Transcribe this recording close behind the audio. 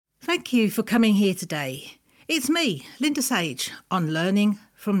Thank you for coming here today. It's me, Linda Sage, on Learning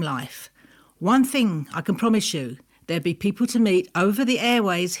from Life. One thing I can promise you, there'll be people to meet over the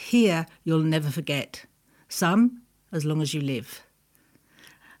airways here you'll never forget. Some as long as you live.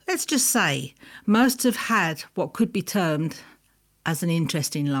 Let's just say most have had what could be termed as an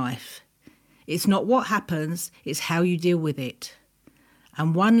interest in life. It's not what happens, it's how you deal with it.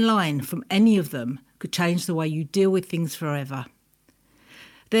 And one line from any of them could change the way you deal with things forever.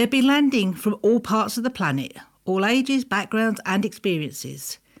 They'll be landing from all parts of the planet, all ages, backgrounds and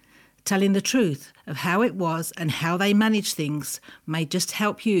experiences. Telling the truth of how it was and how they manage things may just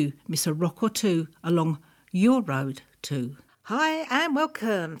help you miss a rock or two along your road too. Hi and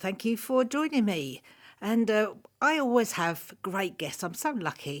welcome. Thank you for joining me. And I always have great guests. I'm so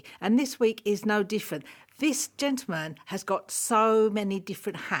lucky. And this week is no different. This gentleman has got so many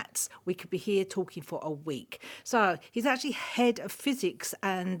different hats. We could be here talking for a week. So he's actually head of physics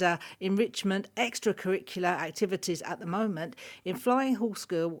and enrichment extracurricular activities at the moment in Fyling Hall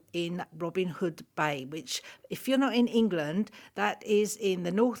School in Robin Hood Bay, which, if you're not in England, that is in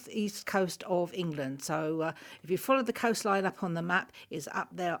the northeast coast of England. So if you follow the coastline up on the map, it's up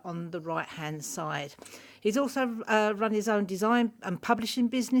there on the right-hand side. He's also run his own design and publishing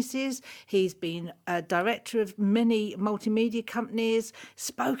businesses. He's been a director of many multimedia companies,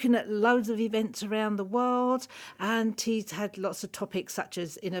 spoken at loads of events around the world, and he's had lots of topics such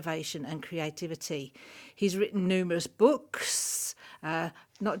as innovation and creativity. He's written numerous books,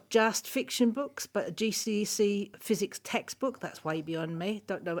 not just fiction books, but a GCSE Physics textbook. That's way beyond me.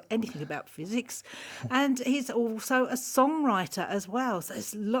 Don't know anything about physics. And he's also a songwriter as well. So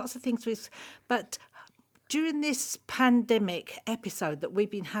there's lots of things. But during this pandemic episode that we've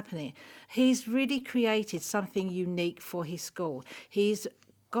been happening, he's really created something unique for his school. He's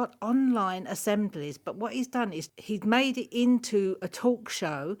got online assemblies, but what he's done is he's made it into a talk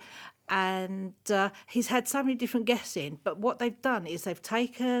show, and he's had so many different guests in. But what they've done is they've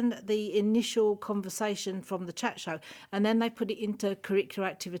taken the initial conversation from the chat show and then they put it into curricular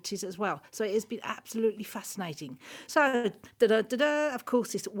activities as well. So it has been absolutely fascinating. So, of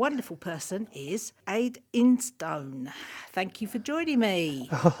course, this wonderful person is Ayd Instone. Thank you for joining me.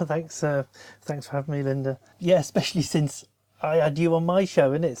 Oh, thanks for having me, Linda. Yeah, especially since I had you on my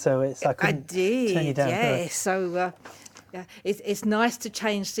show, innit? So I couldn't turn you down. Yeah. So yeah, it's nice to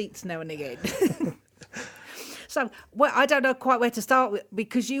change seats now and again. So, well, I don't know quite where to start with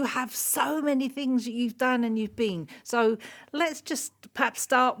because you have so many things that you've done and you've been. So let's just perhaps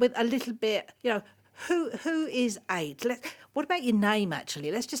start with a little bit, who is Ayd? What about your name,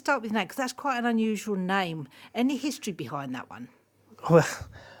 actually? Let's just start with name because that's quite an unusual name. Any history behind that one? Well,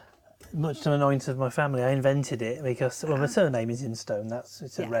 much to the annoyance of my family, I invented it because, my surname is Instone.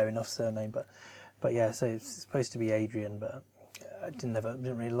 It's a rare enough surname, but yeah, so it's supposed to be Adrian, but I didn't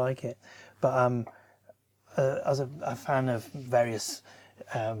really like it. But I was a fan of various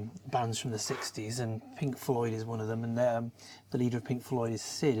bands from the 60s, and Pink Floyd is one of them, and the leader of Pink Floyd is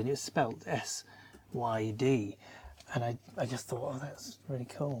Sid, and it was spelt S-Y-D, and I just thought, oh, that's really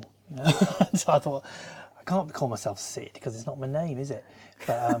cool, So I thought, I can't call myself Sid because it's not my name, is it?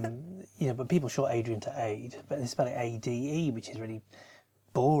 But but people short Adrian to Aid, but they spell it A-D-E, which is really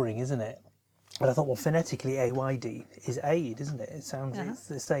boring, isn't it? But I thought, well, phonetically, A-Y-D is Aid, isn't it? It sounds, It's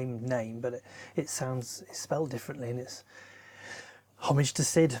the same name, but it's spelled differently, and it's homage to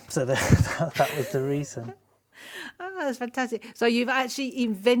Sid. So that was the reason. Oh, that's fantastic. So you've actually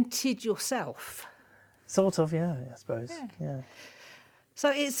invented yourself. Sort of, yeah, I suppose. Yeah. So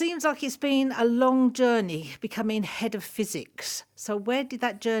it seems like it's been a long journey becoming head of physics. So where did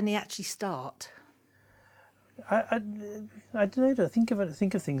that journey actually start? I don't know. I think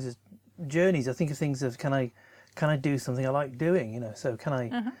of things as journeys. I think of things as can I do something I like doing? So can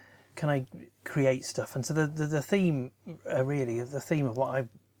I create stuff? And so the theme the theme of what I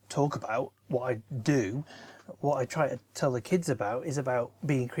talk about, what I do, what I try to tell the kids about is about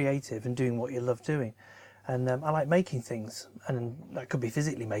being creative and doing what you love doing. And I like making things, and that could be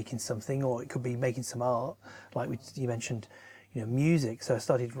physically making something, or it could be making some art, like you mentioned, music. So I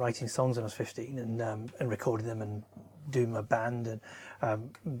started writing songs when I was 15 and recording them and doing my band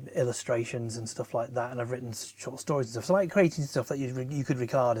and illustrations and stuff like that. And I've written short stories and stuff. So I like creating stuff that you could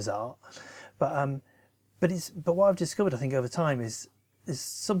regard as art. But what I've discovered, I think, over time is there's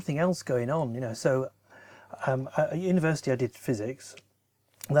something else going on. So at university I did physics,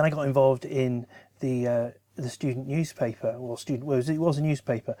 and then I got involved in the student newspaper, it was a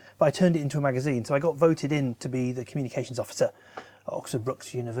newspaper, but I turned it into a magazine. So I got voted in to be the communications officer at Oxford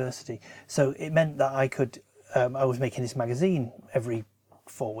Brookes University. So it meant that I was making this magazine every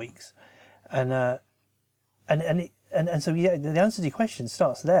 4 weeks, and and so yeah, the answer to your question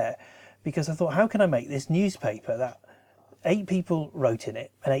starts there, because I thought, how can I make this newspaper that 8 people wrote in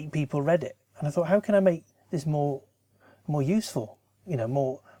it and 8 people read it? And I thought, how can I make this more useful,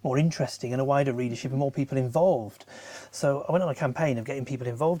 more interesting and a wider readership and more people involved? So I went on a campaign of getting people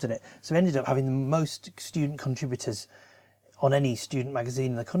involved in it. So we ended up having the most student contributors on any student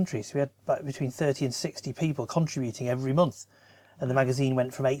magazine in the country. So we had between 30 and 60 people contributing every month. And the magazine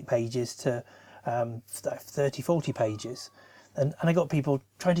went from 8 pages to 30, 40 pages. And I got people,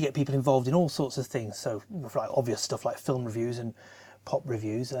 trying to get people involved in all sorts of things. So like obvious stuff like film reviews and pop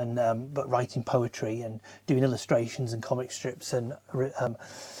reviews, and but writing poetry and doing illustrations and comic strips and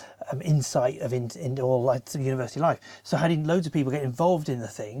insight into all like university life. So having loads of people get involved in the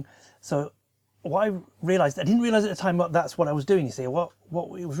thing. So what I realised, I didn't realise at the time that's what I was doing. You see, what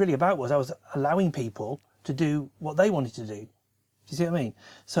it was really about was I was allowing people to do what they wanted to do. Do you see what I mean?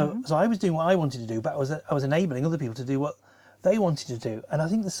 So so I was doing what I wanted to do, but I was enabling other people to do what they wanted to do. And I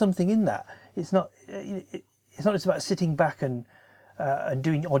think there's something in that. It's not just about sitting back and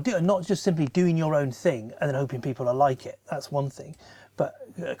doing, not just simply doing your own thing and then hoping people will like it. That's one thing, but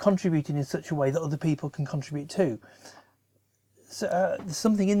contributing in such a way that other people can contribute too. So there's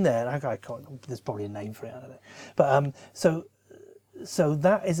something in there. I can't, there's probably a name for it. I don't know. But so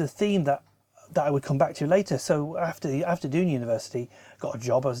that is a theme that I would come back to later. So after doing university, got a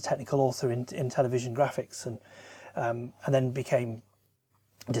job. I was a technical author in television graphics, and then became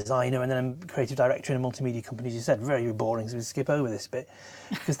designer, and then I'm creative director in a multimedia company. As you said, very boring, so we skip over this bit,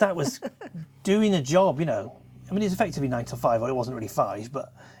 because that was doing a job, I mean, it's effectively 9 to 5, or it wasn't really 5,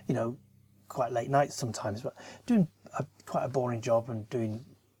 but quite late nights sometimes, but doing quite a boring job and doing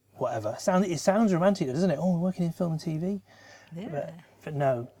whatever. It sounds romantic, doesn't it? Oh, working in film and TV. Yeah. But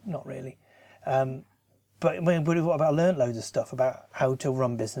no, not really. But what about, I learned loads of stuff about how to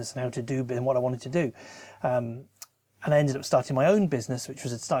run business and how to do and what I wanted to do. And I ended up starting my own business, which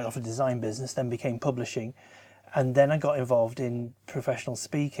was starting off a design business, then became publishing. And then I got involved in professional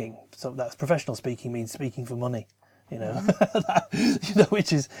speaking. So that's professional speaking means speaking for money,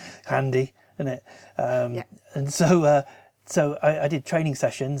 which is handy, isn't it? Yeah. And so I did training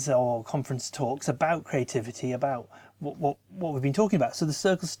sessions or conference talks about creativity, about what we've been talking about. So the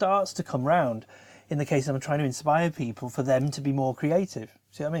circle starts to come round in the case I'm trying to inspire people for them to be more creative.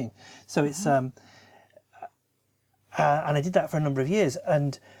 See what I mean? So it's, and I did that for a number of years,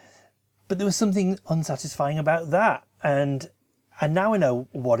 but there was something unsatisfying about that, and now I know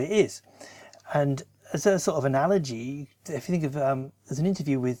what it is. And as a sort of analogy, if you think of there's an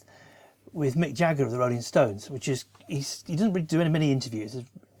interview with Mick Jagger of the Rolling Stones, which is he doesn't really do many interviews,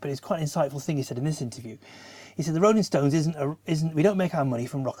 but it's quite an insightful thing he said in this interview. He said the Rolling Stones isn't we don't make our money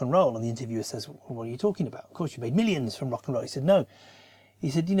from rock and roll. And the interviewer says, well, what are you talking about? Of course you made millions from rock and roll. He said no. He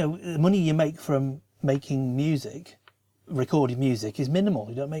said the money you make from making music, recorded music, is minimal.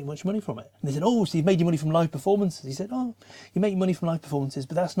 You don't make much money from it. And they said, oh, so you've made your money from live performances. He said, oh, you make money from live performances,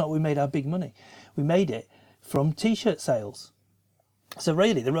 but that's not where we made our big money. We made it from t-shirt sales. So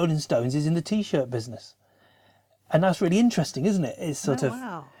really the Rolling Stones is in the t-shirt business, and that's really interesting, isn't it? It's sort of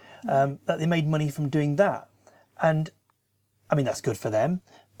wow. That they made money from doing that. And I mean, that's good for them,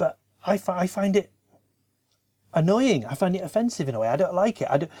 but I find it annoying. I find it offensive in a way. I don't like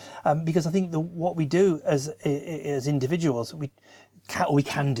it. Because I think what we do as individuals, we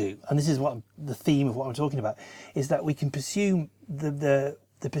can do, and this is what the theme of what I'm talking about, is that we can pursue the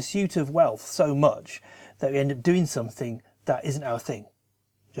pursuit of wealth so much that we end up doing something that isn't our thing.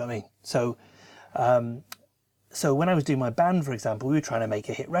 Do you know what I mean? So when I was doing my band, for example, we were trying to make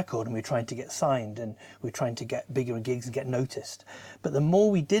a hit record, and we were trying to get signed, and we were trying to get bigger gigs and get noticed. But the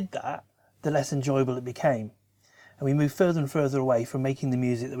more we did that, the less enjoyable it became. And we moved further and further away from making the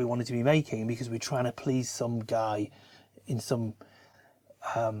music that we wanted to be making, because we're trying to please some guy in some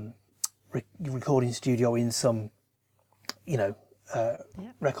recording studio in some,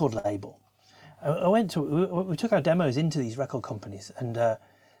 record label. We took our demos into these record companies, and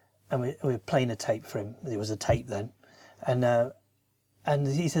we were playing a tape for him. It was a tape then, and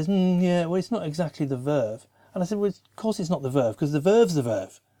he says, yeah, well, it's not exactly the Verve. And I said, well, of course it's not the Verve, because the Verve's the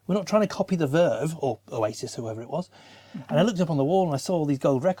Verve. We're not trying to copy the Verve or Oasis, whoever it was. Mm-hmm. And I looked up on the wall and I saw all these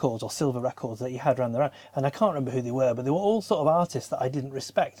gold records or silver records that he had around there. And I can't remember who they were, but they were all sort of artists that I didn't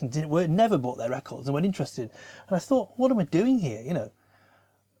respect and never bought their records and weren't interested. And I thought, what am I doing here?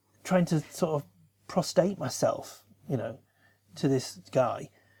 Trying to sort of prostrate myself, to this guy,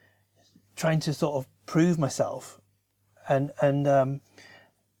 trying to sort of prove myself. And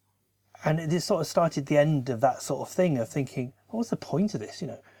it just sort of started the end of that sort of thing of thinking, what's the point of this?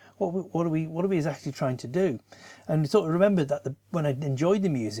 what are we exactly trying to do? And sort of remembered that when I enjoyed the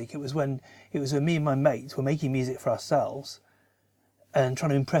music, it was when me and my mates were making music for ourselves and trying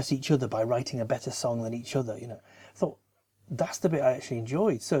to impress each other by writing a better song than each other. I thought that's the bit I actually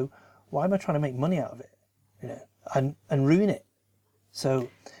enjoyed. So why am I trying to make money out of it? And ruin it. So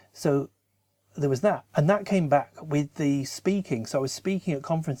there was that, and that came back with the speaking. So I was speaking at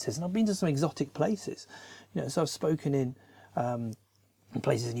conferences, and I've been to some exotic places. So I've spoken in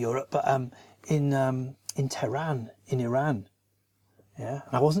places in Europe, but in Tehran, in Iran. Yeah,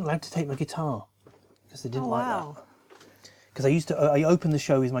 and I wasn't allowed to take my guitar because they didn't like that. Because I opened the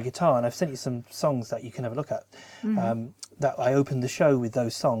show with my guitar, and I've sent you some songs that you can have a look at. Mm-hmm. That I opened the show with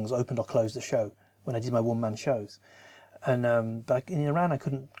those songs, opened or closed the show when I did my one-man shows. And but in Iran I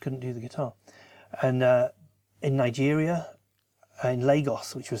couldn't do the guitar. And in Nigeria, in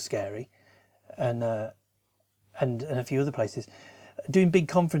Lagos, which was scary, and a few other places, doing big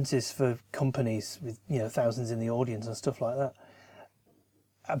conferences for companies with thousands in the audience and stuff like that.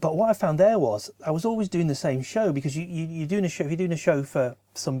 But what I found there was I was always doing the same show, because you're doing a show. If you're doing a show for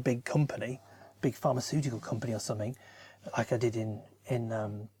some big company, big pharmaceutical company or something, like I did in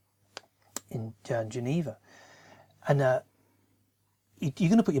Geneva, and you're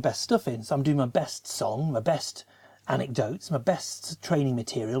going to put your best stuff in. So I'm doing my best song, my best anecdotes, my best training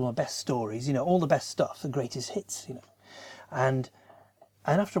material, my best stories. All the best stuff, the greatest hits. And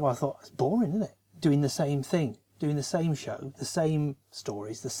after a while I thought, it's boring, isn't it? Doing the same thing, doing the same show, the same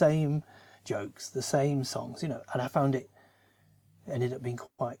stories, the same jokes, the same songs, And I found it ended up being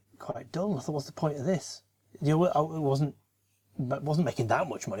quite dull. I thought, what's the point of this? It wasn't making that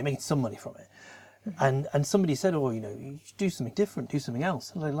much money, making some money from it. And somebody said, you should do something different, do something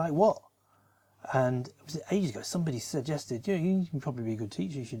else. And I was like, what? And it was ages ago, somebody suggested, you can probably be a good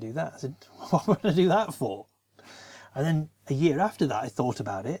teacher, you should do that. I said, what would I do that for? And then a year after that, I thought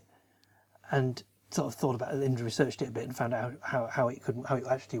about it and sort of thought about it and researched it a bit and found out how it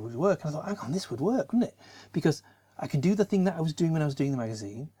actually would work. And I thought, hang on, this would work, wouldn't it? Because I can do the thing that I was doing when I was doing the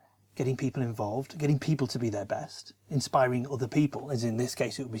magazine, getting people involved, getting people to be their best, inspiring other people, as in this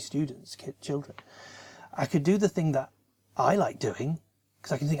case it would be students, children. I could do the thing that I like doing,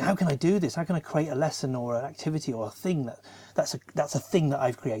 because I can think, how can I do this? How can I create a lesson or an activity or a thing that's a thing that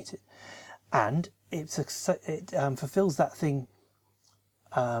I've created? And it fulfills that thing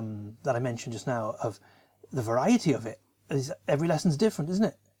that I mentioned just now, of the variety of it. Every lesson's different, isn't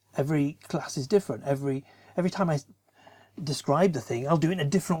it? Every class is different. Every time I describe the thing, I'll do it in a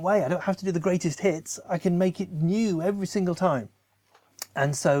different way. I don't have to do the greatest hits. I can make it new every single time.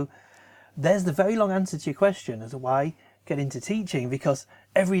 And so there's the very long answer to your question as to why get into teaching, because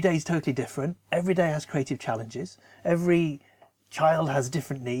every day is totally different. Every day has creative challenges. Every child has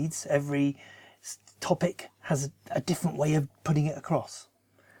different needs. Every topic has a different way of putting it across.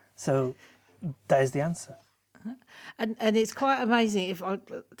 So there's the answer. And it's quite amazing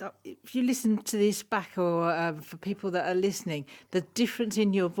if you listen to this back, or for people that are listening, the difference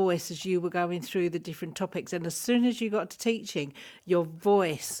in your voice as you were going through the different topics, and as soon as you got to teaching, your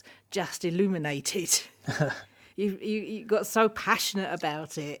voice just illuminated. you got so passionate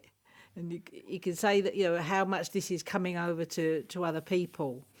about it, and you can say that how much this is coming over to other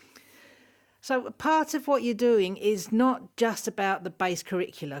people. So part of what you're doing is not just about the base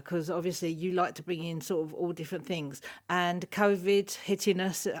curricula, because obviously you like to bring in sort of all different things. And COVID hitting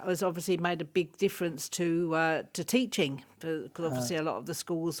us has obviously made a big difference to teaching, because obviously a lot of the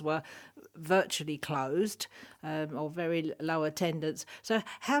schools were virtually closed, or very low attendance. So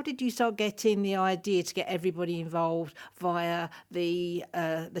how did you start getting the idea to get everybody involved via the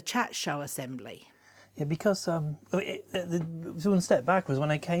chat show assembly? Yeah, because one step back was when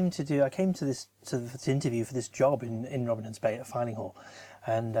I came to this interview for this job in Robin Bay at Fyling Hall,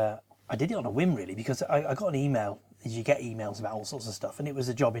 and I did it on a whim, really, because I got an email. You get emails about all sorts of stuff, and it was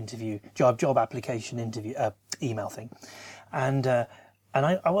a job application interview email thing, and I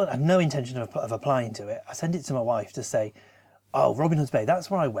had no intention of applying to it. I sent it to my wife to say, oh, Robin Hood's Bay, that's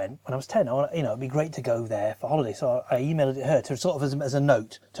where I went when I was 10. It'd be great to go there for holiday. So I emailed it her to sort of as a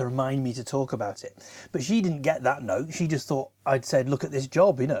note to remind me to talk about it. But she didn't get that note. She just thought I'd said, look at this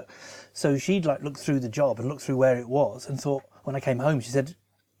job, So she'd looked through the job and looked through where it was, and thought, when I came home, she said,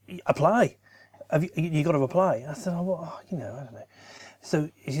 apply. You got to apply. I said, I don't know. So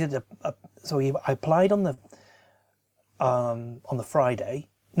she said, I applied on the Friday.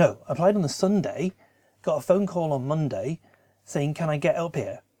 No, I applied on the Sunday, got a phone call on Monday saying, can I get up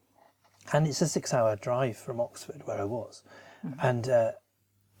here? And it's a 6-hour drive from Oxford, where I was. Mm-hmm.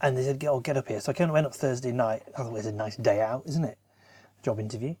 And they said, get up here. So I went up Thursday night. I thought it was a nice day out, isn't it? Job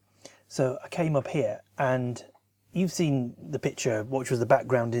interview. So I came up here, and you've seen the picture, which was the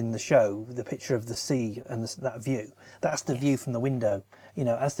background in the show, the picture of the sea and that view. That's the view from the window. You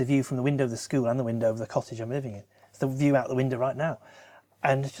know, that's the view from the window of the school and the window of the cottage I'm living in. It's the view out the window right now.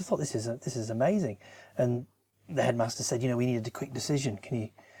 And I just thought, this is amazing. And the headmaster said, you know, we needed a quick decision. Can you,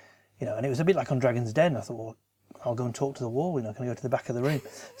 you know, and it was a bit like on Dragon's Den. I thought, well, I'll go and talk to the wall. You know, can I go to the back of the room?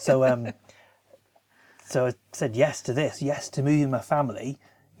 So, so I said yes to this, yes to moving my family,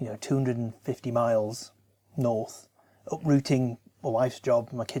 you know, 250 miles north, uprooting my wife's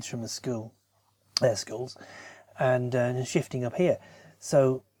job, my kids from their schools, and shifting up here.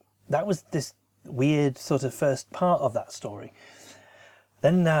 So that was this weird sort of first part of that story.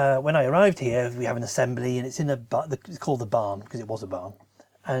 Then when I arrived here, we have an assembly, and it's in it's called the barn, because it was a barn,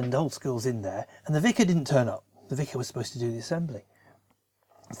 and the whole school's in there, and the vicar didn't turn up. The vicar was supposed to do the assembly.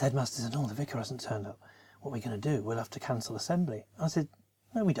 The headmaster said, "No, the vicar hasn't turned up. What are we going to do? We'll have to cancel assembly." I said,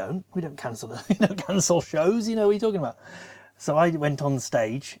 "No, we don't. We don't cancel cancel shows. You know, what are you talking about?" So I went on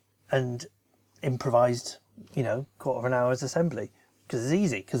stage and improvised, you know, quarter of an hour's assembly, because it's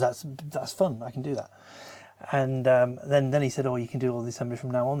easy, because that's fun. I can do that. And then he said, "Oh, you can do all the assembly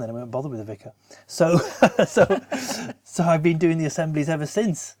from now on." Then I won't bother with the vicar. So so I've been doing the assemblies ever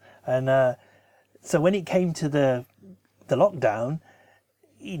since. And so when it came to the lockdown,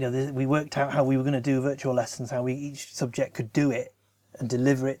 you know, we worked out how we were going to do virtual lessons, how each subject could do it and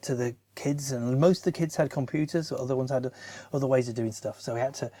deliver it to the kids. And most of the kids had computers, or other ones had other ways of doing stuff. So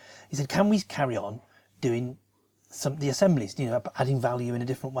he said, "Can we carry on doing the assemblies, you know, adding value in a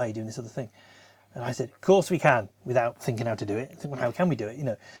different way, doing this other thing?" And I said, "Of course we can," without thinking how to do it. I think, well, how can we do it, you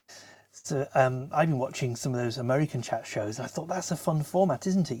know? So I've been watching some of those American chat shows, and I thought, that's a fun format,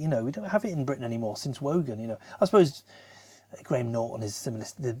 isn't it? You know, we don't have it in Britain anymore since Wogan, you know. I suppose Graham Norton is similar,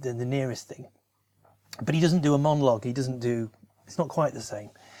 the nearest thing. But he doesn't do a monologue. It's not quite the same.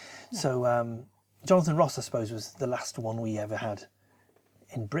 No. So Jonathan Ross, I suppose, was the last one we ever had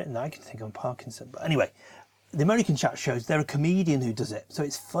in Britain that I can think of, Parkinson. But anyway, the American chat shows, they're a comedian who does it, so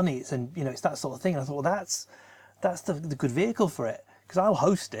it's funny. It's it's that sort of thing. And I thought, well, that's the good vehicle for it, because I'll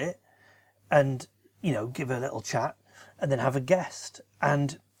host it and, you know, give a little chat and then have a guest.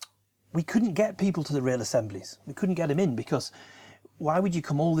 And we couldn't get people to the real assemblies. We couldn't get them in, because why would you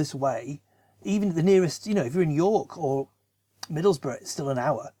come all this way? Even the nearest, you know, if you're in York or Middlesbrough, it's still an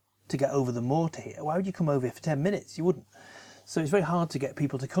hour to get over the moor to here. Why would you come over here for 10 minutes? You wouldn't. So it's very hard to get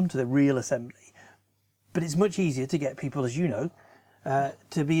people to come to the real assembly. But it's much easier to get people, as you know,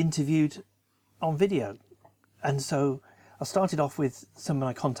 to be interviewed on video. And so I started off with some of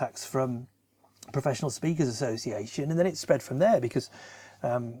my contacts from Professional Speakers Association, and then it spread from there, because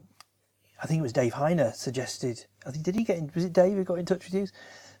I think it was Dave Heiner suggested, was it Dave who got in touch with you?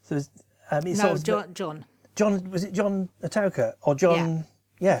 So John. John, was it John Atauka? Or John...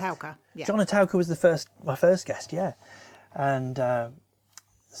 Yeah. Atauka, yeah. John Atauka was my first guest, yeah. And...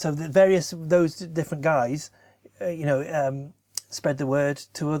 so those different guys, spread the word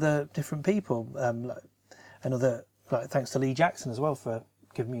to other different people. Thanks to Lee Jackson as well for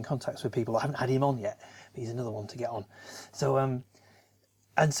giving me in contacts with people. I haven't had him on yet, but he's another one to get on. So,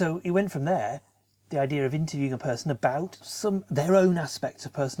 and so it went from there, the idea of interviewing a person about their own aspects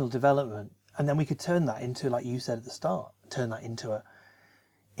of personal development. And then we could turn that into, like you said at the start, into a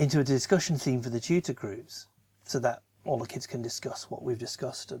discussion theme for the tutor groups, so that all the kids can discuss what we've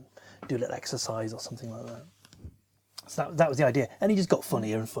discussed and do a little exercise or something like that. So that was the idea. And it just got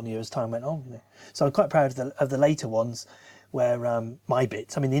funnier and funnier as time went on. You know? So I'm quite proud of the later ones where my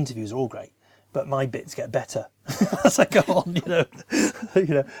bits, I mean, the interviews are all great, but my bits get better as I go on,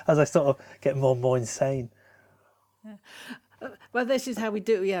 as I sort of get more and more insane. Yeah. Well, this is how we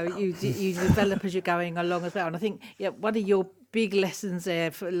do, you develop as you're going along as well. And I think one of your big lessons there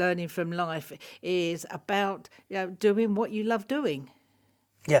for learning from life is about doing what you love doing.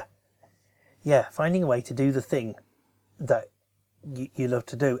 Yeah, finding a way to do the thing that you love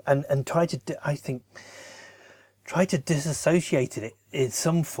to do, and try to disassociate it in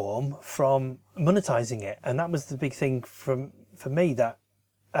some form from monetizing it. And that was the big thing for me, that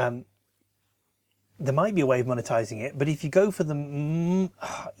there might be a way of monetizing it, but if you go for the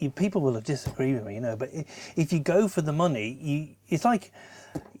people will disagree with me, but if you go for the money, it's like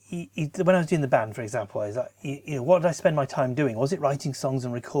when I was doing the band, for example, is that what did I spend my time doing? Was it writing songs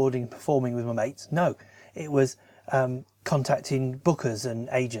and recording, performing with my mates? No, it was contacting bookers and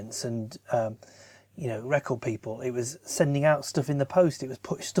agents and record people. It was sending out stuff in the post. It was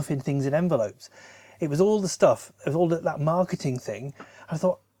putting stuff in things in envelopes. It was all the stuff. It was all that marketing thing. I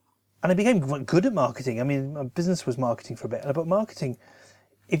thought. And I became good at marketing. I mean, my business was marketing for a bit. But marketing,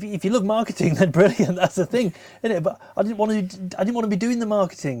 if you love marketing, then brilliant. That's the thing, isn't it? But I didn't want to be doing the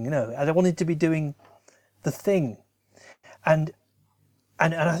marketing. I wanted to be doing the thing. And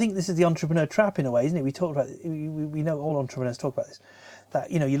I think this is the entrepreneur trap in a way, isn't it? We talked about, we know all entrepreneurs talk about this,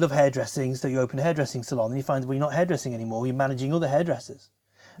 that, you know, you love hairdressing, so you open a hairdressing salon, and you find that you're not hairdressing anymore, you're managing other hairdressers.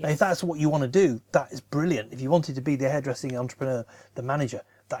 Yes. Now, if that's what you want to do, that is brilliant. If you wanted to be the hairdressing entrepreneur, the manager,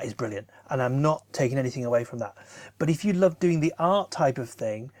 that is brilliant. And I'm not taking anything away from that. But if you love doing the art type of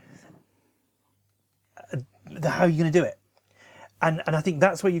thing, how are you going to do it? And I think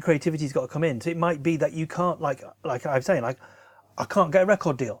that's where your creativity's got to come in. So it might be that you can't, like I'm saying, like, I can't get a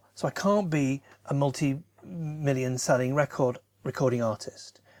record deal, so I can't be a multi-million selling recording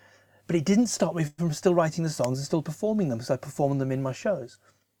artist. But it didn't stop me from still writing the songs and still performing them, because I performed them in my shows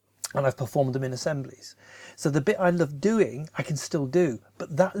and I've performed them in assemblies. So the bit I love doing, I can still do,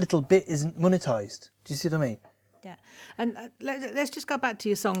 but that little bit isn't monetized. Do you see what I mean? Yeah, and let's just go back to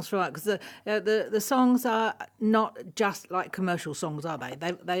your songs for a while, because the songs are not just like commercial songs, are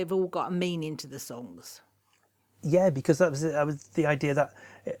they? They've all got a meaning to the songs. Yeah, because that was the idea that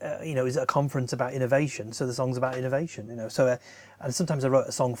you know, it was a conference about innovation, so the song's about innovation, you know. So and sometimes I wrote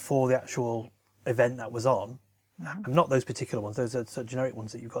a song for the actual event that was on. Not those particular ones; those are sort of generic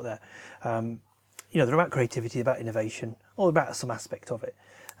ones that you've got there. You know, they're about creativity, about innovation, or about some aspect of it.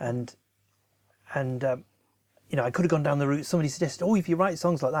 And you know, I could have gone down the route. Somebody suggested, "Oh, if you write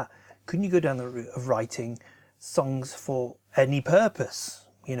songs like that, couldn't you go down the route of writing songs for any purpose?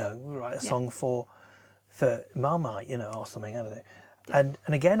 You know, write a song for Marmite, you know, or something, I don't know." And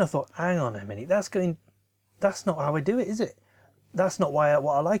again, I thought, hang on a minute, that's not how I do it, is it? That's not what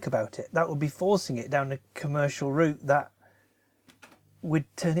I like about it. That would be forcing it down a commercial route that would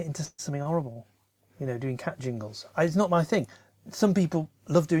turn it into something horrible, you know, doing cat jingles. It's not my thing. Some people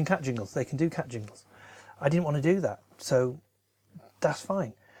love doing cat jingles. They can do cat jingles. I didn't want to do that, so that's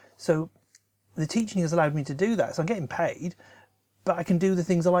fine. So the teaching has allowed me to do that. So I'm getting paid, but I can do the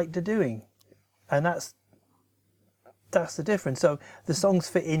things I like to doing. And that's the difference. So the songs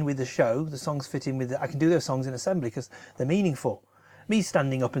fit in with the show. The songs fit in with I can do those songs in assembly because they're meaningful. Me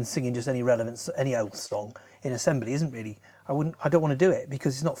standing up and singing just any old song in assembly isn't really. I don't want to do it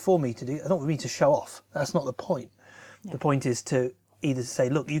because it's not for me to do. It's not for me to show off. That's not the point. Yeah. The point is to either say,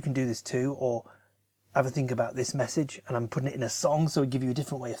 look, you can do this too, or have a think about this message, and I'm putting it in a song, so it'll give you a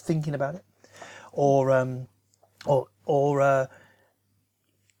different way of thinking about it, or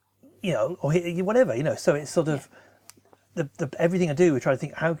you know, or whatever, you know. So it's sort of the everything I do. We try to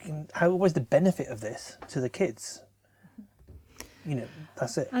think what's the benefit of this to the kids. You know,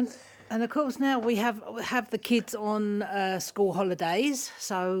 that's it. And of course now we have the kids on school holidays.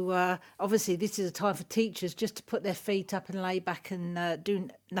 So obviously this is a time for teachers just to put their feet up and lay back and do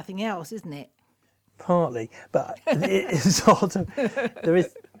nothing else, isn't it? Partly, but it's sort of there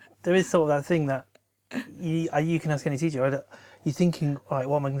is sort of that thing that you can ask any teacher. You're thinking, right,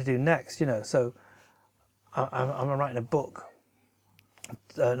 what am I going to do next? You know, so I'm writing a book.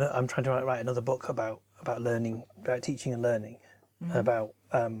 I'm trying to write another book about learning, about teaching and learning, about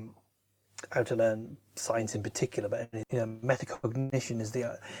how to learn science in particular. But you know, metacognition is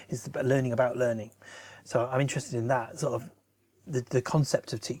the learning about learning. So I'm interested in that sort of the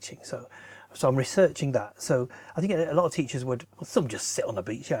concept of teaching. So I'm researching that. So I think a lot of teachers would, well, some just sit on the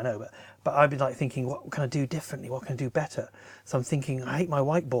beach, yeah, I know, but I'd be like thinking, what can I do differently? What can I do better? So I'm thinking, I hate my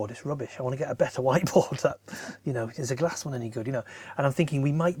whiteboard, it's rubbish. I want to get a better whiteboard that, you know, is a glass one any good, you know? And I'm thinking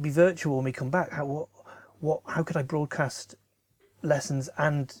we might be virtual when we come back. How could I broadcast lessons?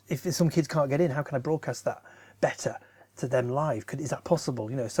 And if some kids can't get in, how can I broadcast that better to them live? Is that possible?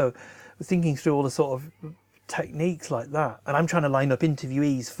 You know, so we're thinking through all the sort of techniques like that. And I'm trying to line up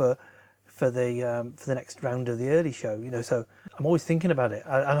interviewees for the next round of the early show, you know, so I'm always thinking about it,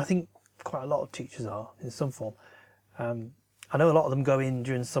 and I think quite a lot of teachers are in some form. I know a lot of them go in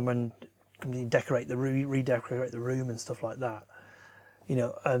during summer and redecorate the room and stuff like that, you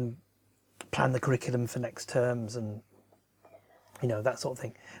know, and plan the curriculum for next terms and, you know, that sort of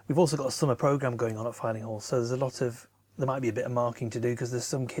thing. We've also got a summer programme going on at Fyling Hall, so there might be a bit of marking to do because there's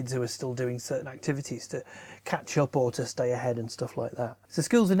some kids who are still doing certain activities to catch up or to stay ahead and stuff like that. So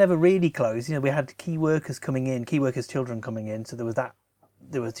schools were never really closed. You know, we had key workers children coming in. So there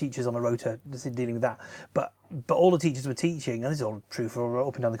were teachers on the rota dealing with that. But all the teachers were teaching, and this is all true for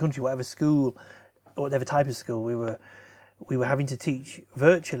up and down the country, whatever school, or whatever type of school, we were having to teach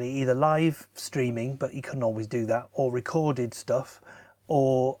virtually, either live streaming, but you couldn't always do that, or recorded stuff,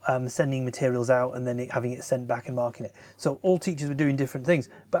 or sending materials out and then having it sent back and marking it. So all teachers were doing different things.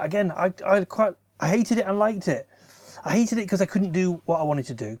 But again, I hated it and liked it. I hated it because I couldn't do what I wanted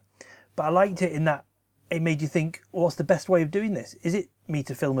to do. But I liked it in that it made you think, well, what's the best way of doing this? Is it me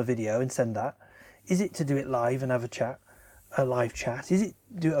to film a video and send that? Is it to do it live and have a live chat? Is it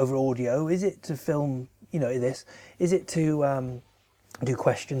do it over audio? Is it to film this? Is it to do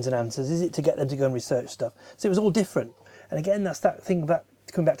questions and answers? Is it to get them to go and research stuff? So it was all different. And again, that's that thing about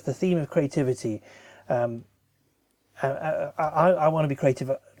coming back to the theme of creativity. I want to be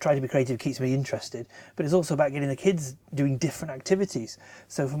creative, try to be creative keeps me interested, but it's also about getting the kids doing different activities.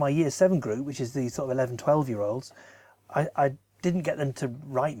 So for my year 7 group, which is the sort of 11, 12-year-olds, I didn't get them to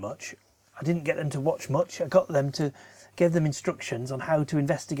write much. I didn't get them to watch much. I got them to give them instructions on how to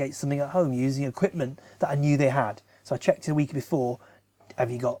investigate something at home using equipment that I knew they had. So I checked a week before, have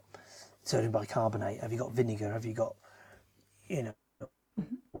you got sodium bicarbonate? Have you got vinegar? Have you got,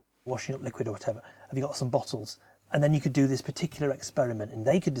 washing up liquid or whatever? Have you got some bottles? And then you could do this particular experiment, and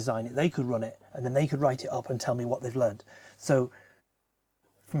they could design it, they could run it, and then they could write it up and tell me what they've learned. So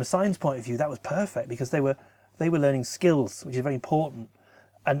from a science point of view, that was perfect, because they were learning skills, which is very important.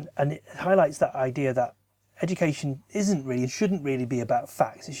 And it highlights that idea that education isn't really, and shouldn't really be about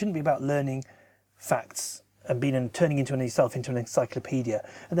facts. It shouldn't be about learning facts and turning yourself into an encyclopedia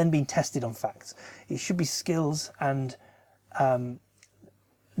and then being tested on facts. It should be skills and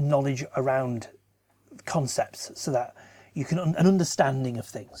knowledge around concepts, so that you can an understanding of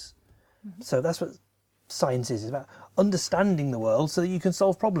things. Mm-hmm. So that's what science is. It's about understanding the world so that you can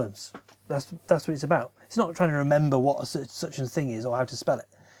solve problems. That's what it's about. It's not trying to remember what such a thing is or how to spell it.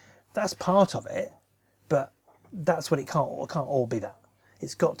 That's part of it, but that's what it can't all be. That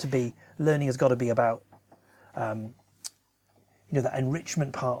it's got to be, learning has got to be about that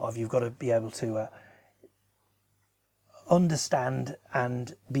enrichment part of, you've got to be able to understand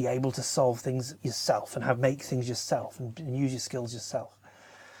and be able to solve things yourself and make things yourself and use your skills yourself.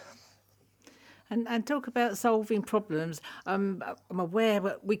 And talk about solving problems. I'm aware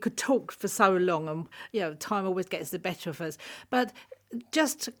that we could talk for so long, and time always gets the better of us. But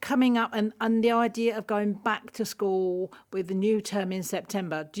just coming up and the idea of going back to school with the new term in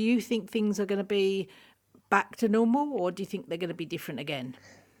September, do you think things are going to be back to normal, or do you think they're going to be different again?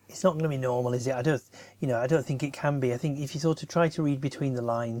 It's not going to be normal, is it? I don't think it can be. I think if you sort of try to read between the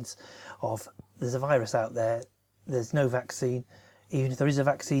lines of, there's a virus out there, there's no vaccine. Even if there is a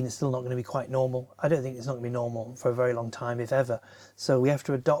vaccine, it's still not going to be quite normal. I don't think it's not going to be normal for a very long time, if ever. So we have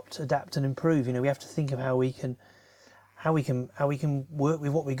to adapt and improve. We have to think of how we can work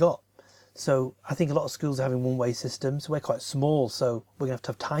with what we got. So I think a lot of schools are having one-way systems. We're quite small, so we're going to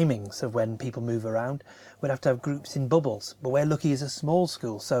have timings of when people move around. We'd have to have groups in bubbles, but we're lucky as a small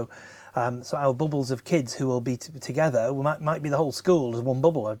school. So our bubbles of kids who will be together might be the whole school as one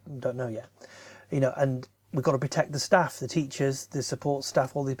bubble. I don't know yet. And we've got to protect the staff, the teachers, the support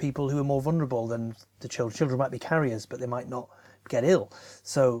staff, all the people who are more vulnerable than the children. Children might be carriers, but they might not get ill.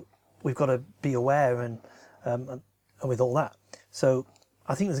 So we've got to be aware and with all that. So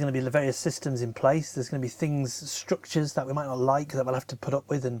I think there's going to be various systems in place. There's going to be structures that we might not like, that we'll have to put up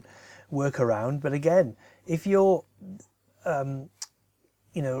with and work around. But again, if your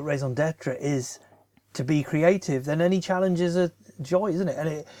raison d'etre is to be creative, then any challenge is a joy, isn't it?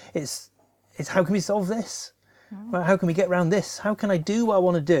 And it's how can we solve this? Well, how can we get around this? How can I do what I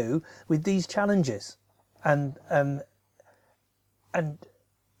want to do with these challenges? And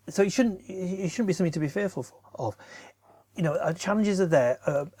so it shouldn't be something to be fearful of. Challenges are there,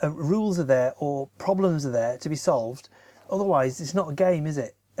 rules are there, or problems are there to be solved. Otherwise, it's not a game, is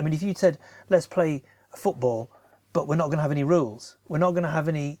it? I mean, if you said, let's play football, but we're not going to have any rules, we're not going to have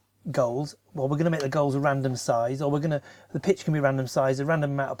any goals, well, we're going to make the goals a random size, or the pitch can be random size, a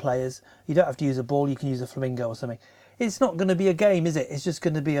random amount of players, you don't have to use a ball, you can use a flamingo or something. It's not going to be a game, is it? It's just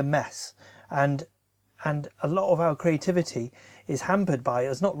going to be a mess. And a lot of our creativity is hampered by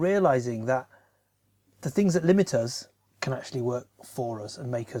us not realising that the things that limit us can actually work for us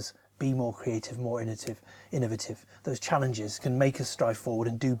and make us be more creative, more innovative. Those challenges can make us strive forward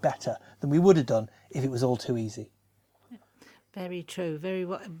and do better than we would have done if it was all too easy. Very true.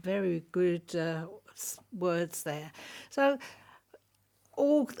 Very good words there. So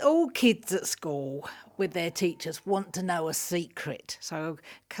all kids at school with their teachers want to know a secret. So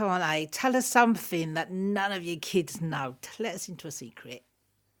come on, Ayd, tell us something that none of your kids know. Let us into a secret.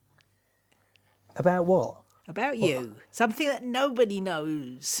 About what? About you. Something that nobody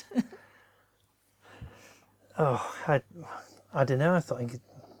knows. I don't know. I thought you'd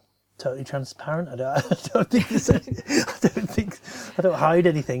totally transparent. I don't think there's I don't hide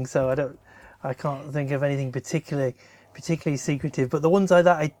anything, so I can't think of anything particularly secretive. But the ones that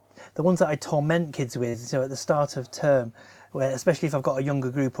I torment kids with, at the start of term, where especially if I've got a younger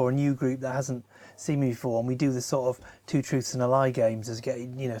group or a new group that hasn't seen me before, and we do the sort of 2 truths and a lie games as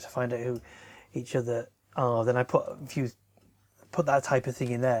to find out who each other are, then I put that type of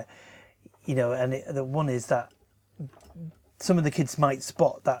thing in there, and the one is that some of the kids might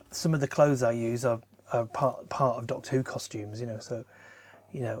spot that some of the clothes I use are are part of Doctor Who costumes, so,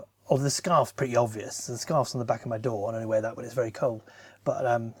 the scarf's pretty obvious. The scarf's on the back of my door. I only wear that when it's very cold.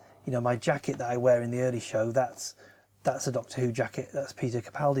 But, my jacket that I wear in the early show, that's a Doctor Who jacket. That's Peter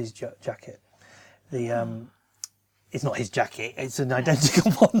Capaldi's jacket. It's not his jacket. It's an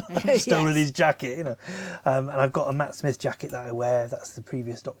identical one. I've stolen his jacket, and I've got a Matt Smith jacket that I wear. That's the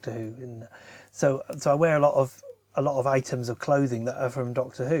previous Doctor Who. And so I wear a lot of items of clothing that are from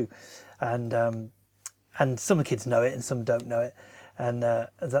Doctor Who, and some of the kids know it and some don't know it, and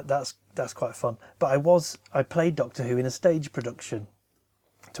that's quite fun. But I played Doctor Who in a stage production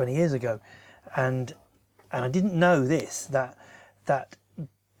 20 years ago, and I didn't know this that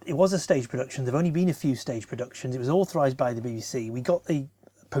it was a stage production. There've only been a few stage productions. It was authorised by the BBC. We got the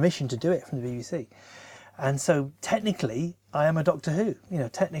permission to do it from the BBC, and so technically I am a Doctor Who.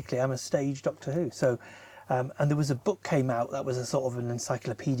 Technically I'm a stage Doctor Who. So. And there was a book came out that was a sort of an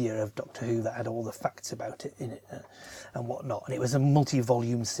encyclopedia of Doctor Who that had all the facts about it in it and whatnot. And it was a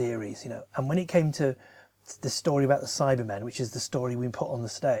multi-volume series, And when it came to the story about the Cybermen, which is the story we put on the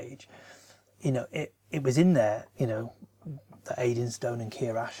stage, it was in there, that Ayd Instone and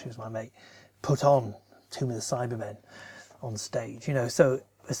Keir Ash, who's my mate, put on Tomb of the Cybermen on stage, So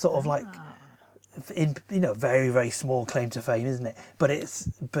it's sort of like... in very, very small claim to fame, isn't it? But it's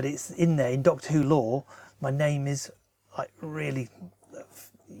in there in Doctor Who lore. My name is like really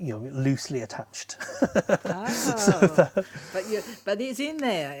loosely attached. But it's in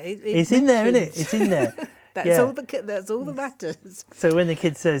there. It's in there, isn't it? It's in there. That's all that matters. So when the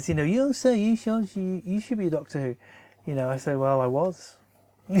kid says, you should be a Doctor Who, I say, well, I was.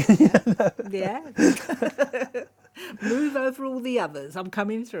 Yeah. Move over all the others. I'm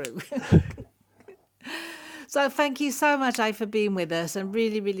coming through. So thank you so much, Ayd, for being with us, and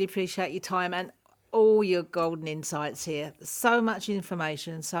really, really appreciate your time and all your golden insights here. So much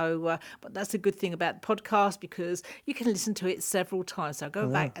information. So, but that's a good thing about the podcast, because you can listen to it several times. So go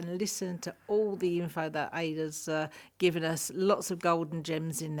back and listen to all the info that Ayd has given us. Lots of golden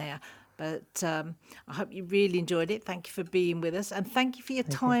gems in there. But I hope you really enjoyed it. Thank you for being with us, and thank you for your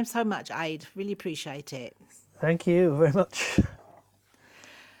time so much, Ayd. Really appreciate it. Thank you very much.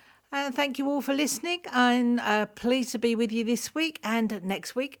 And thank you all for listening. I'm pleased to be with you this week, and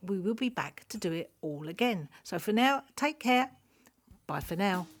next week we will be back to do it all again. So for now, take care. Bye for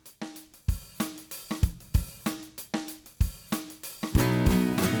now.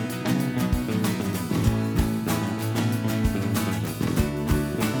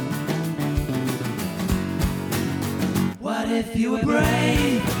 What if you were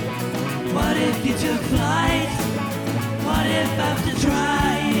brave? What if you took flight? What if after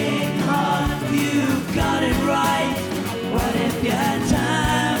trying hard you got it right? What if you had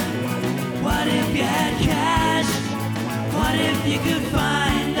time? What if you had cash? What if you could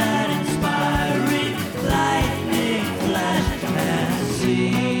find that inspiring lightning flash and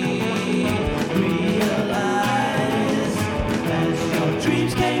see, realize as your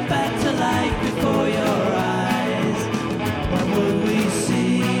dreams came back to life before your eyes? What would we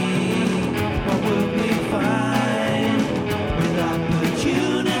see? What would we find? With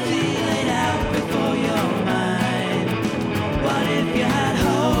opportunity laid out before your mind. What if you had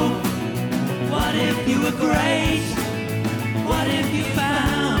hope? What if you were great? What if you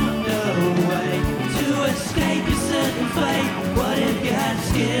found a way to escape a certain fate? What if you had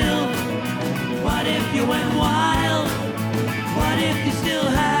skill? What if you went wild? What if you still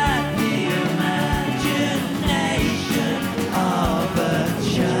had the imagination of a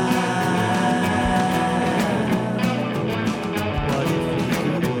child? What if we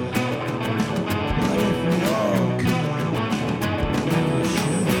could? What if we all could? We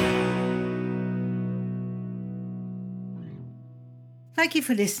should. Thank you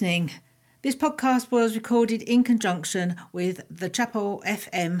for listening. This podcast was recorded in conjunction with the Chapel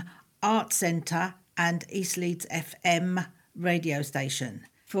FM Art Centre and East Leeds FM radio station.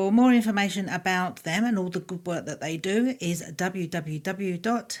 For more information about them and all the good work that they do is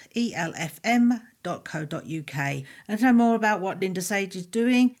www.elfm.co.uk. And to know more about what Linda Sage is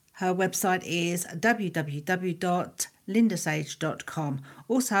doing, her website is www.lindasage.com.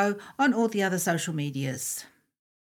 Also on all the other social medias.